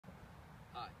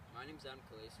My name is Adam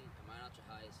Khaleesi, and my natural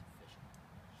high is fishing.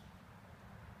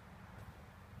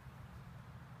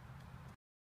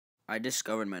 I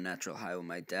discovered my natural high when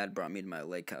my dad brought me to my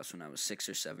lake house when I was 6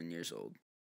 or 7 years old.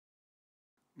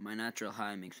 My natural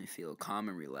high makes me feel calm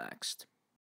and relaxed.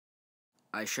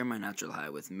 I share my natural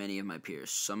high with many of my peers.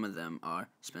 Some of them are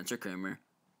Spencer Kramer,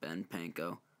 Ben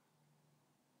Panko,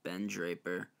 Ben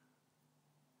Draper,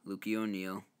 Lukey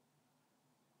O'Neill,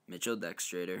 Mitchell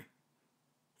Dextrator,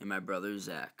 and my brother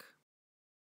Zach.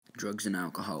 Drugs and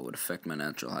alcohol would affect my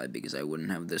natural high because I wouldn't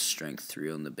have the strength to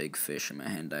reel in the big fish, and my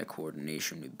hand-eye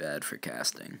coordination would be bad for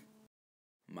casting.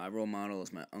 My role model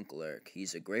is my Uncle Eric.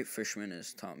 He's a great fisherman and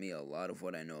has taught me a lot of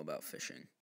what I know about fishing.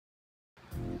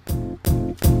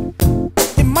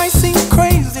 It might seem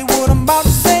crazy what I'm about to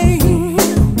say.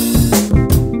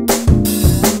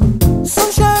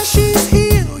 Sunshine, she's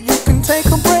here, you can take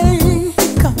a break.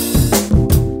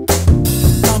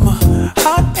 I'm a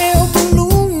hot air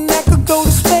balloon that could go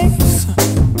to space.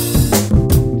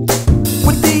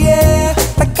 With the air,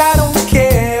 like I don't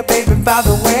care, baby, by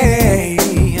the way.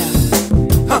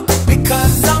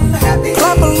 Because I'm happy.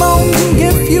 Clap along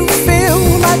if you feel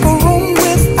like a room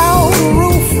without a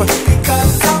roof.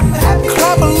 Because I'm happy.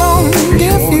 Clap along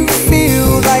if you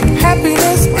feel like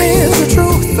happiness is the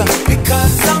truth.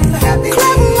 Because I'm happy.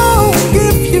 Clap along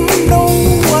if you know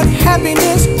what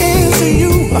happiness is to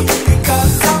you.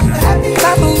 Because I'm happy.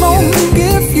 Clap along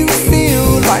if you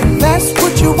feel like that's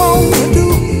what you want to do.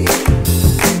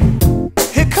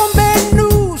 Here come bad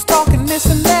news, talking this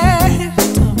and that.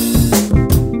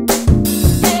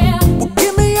 Well,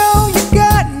 give me all you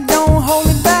got and don't hold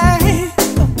it back.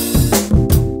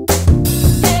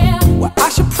 Well, I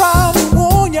should probably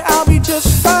warn you, I'll be just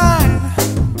fine.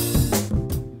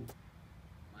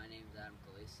 My name is Adam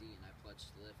Khaleesi, and I pledge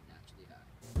to live naturally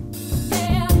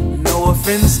high. No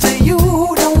offense to you,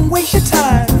 don't waste your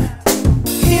time.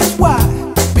 Here's why.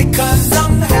 Because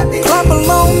I'm happy. Clap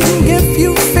along